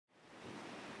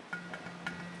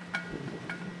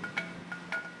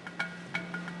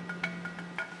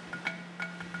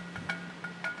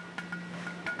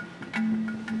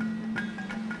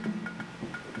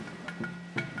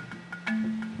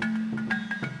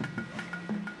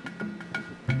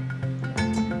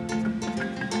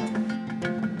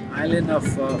island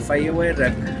of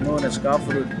known as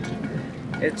Gaferut.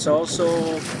 It's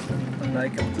also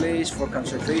like a place for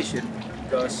conservation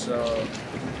because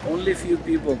only few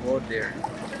people go there,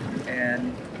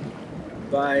 and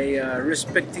by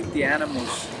respecting the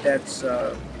animals, that's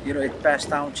it passed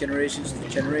down generations to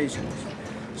generations.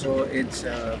 So it's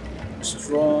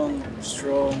strong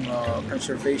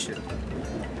conservation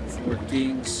for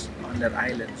things on that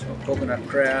island. So coconut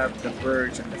crab, the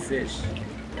birds, and the fish,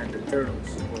 and the turtles.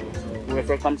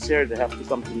 Whoever comes here, they have to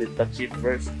come to meet the chief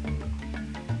first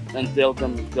and tell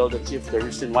the chief the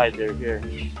reason why they're here.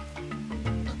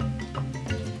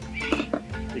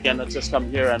 You cannot just come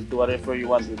here and do whatever you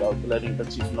want without letting the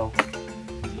chief know.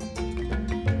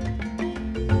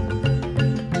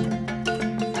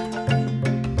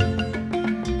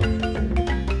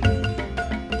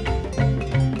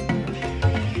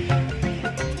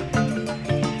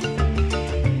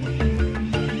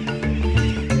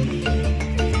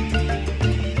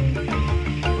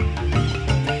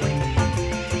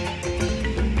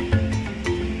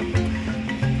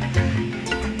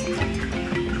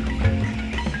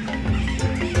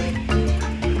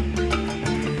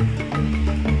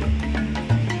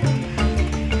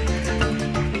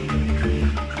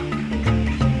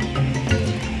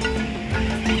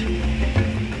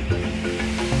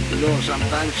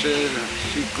 Sometimes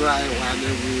she cry while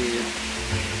we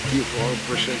give our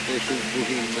presentation to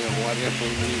him whatever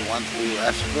we want to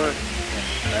ask her.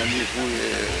 And if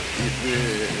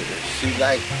she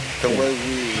like the way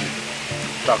we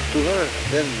talk to her,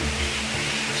 then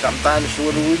sometimes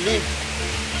when we leave,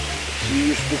 she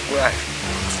used to cry.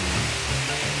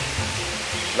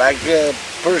 Like a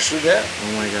person there.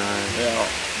 Oh my God. Yeah.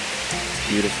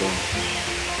 Beautiful.